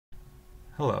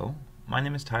Hello, my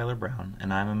name is Tyler Brown,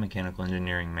 and I'm a mechanical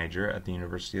engineering major at the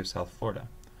University of South Florida.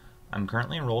 I'm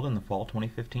currently enrolled in the fall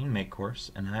 2015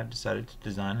 Makecourse, and I have decided to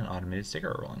design an automated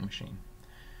cigarette rolling machine.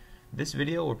 This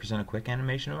video will present a quick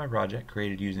animation of my project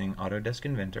created using Autodesk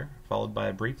Inventor, followed by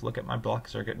a brief look at my block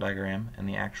circuit diagram and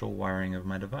the actual wiring of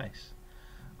my device.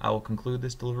 I will conclude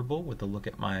this deliverable with a look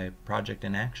at my project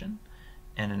in action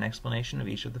and an explanation of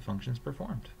each of the functions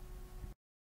performed.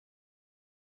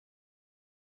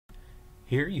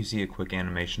 Here you see a quick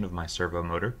animation of my servo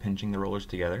motor pinching the rollers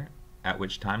together, at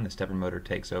which time the stepper motor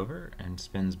takes over and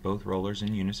spins both rollers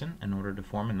in unison in order to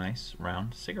form a nice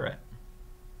round cigarette.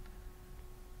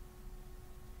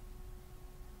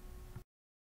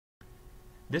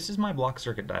 This is my block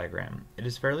circuit diagram. It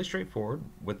is fairly straightforward,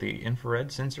 with the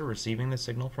infrared sensor receiving the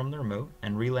signal from the remote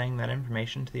and relaying that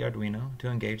information to the Arduino to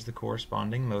engage the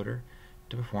corresponding motor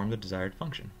to perform the desired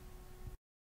function.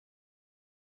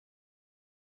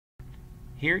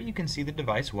 Here you can see the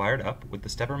device wired up with the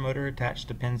stepper motor attached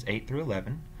to pins 8 through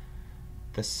 11,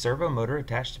 the servo motor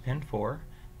attached to pin 4,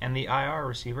 and the IR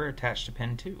receiver attached to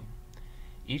pin 2.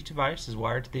 Each device is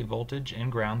wired to the voltage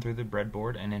and ground through the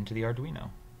breadboard and into the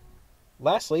Arduino.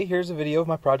 Lastly, here's a video of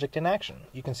my project in action.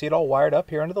 You can see it all wired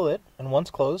up here under the lid, and once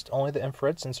closed, only the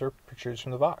infrared sensor protrudes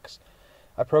from the box.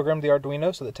 I programmed the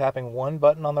Arduino so that tapping one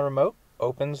button on the remote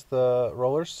opens the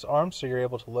roller's arm so you're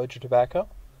able to load your tobacco.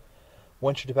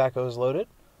 Once your tobacco is loaded,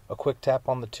 a quick tap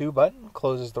on the 2 button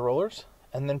closes the rollers,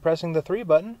 and then pressing the 3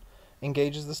 button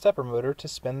engages the stepper motor to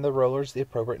spin the rollers the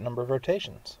appropriate number of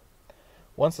rotations.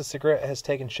 Once the cigarette has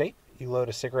taken shape, you load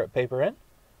a cigarette paper in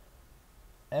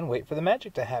and wait for the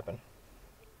magic to happen.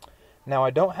 Now,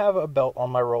 I don't have a belt on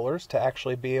my rollers to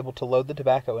actually be able to load the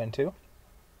tobacco into,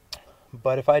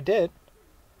 but if I did,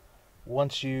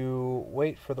 once you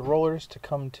wait for the rollers to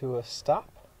come to a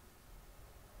stop,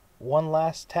 one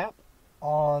last tap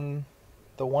on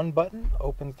the 1 button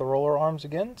opens the roller arms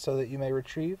again so that you may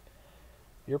retrieve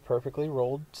your perfectly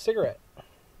rolled cigarette.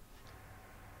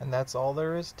 And that's all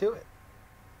there is to it.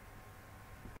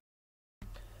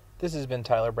 This has been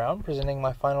Tyler Brown presenting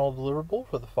my final deliverable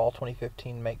for the fall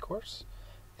 2015 Makecourse.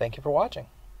 Thank you for watching.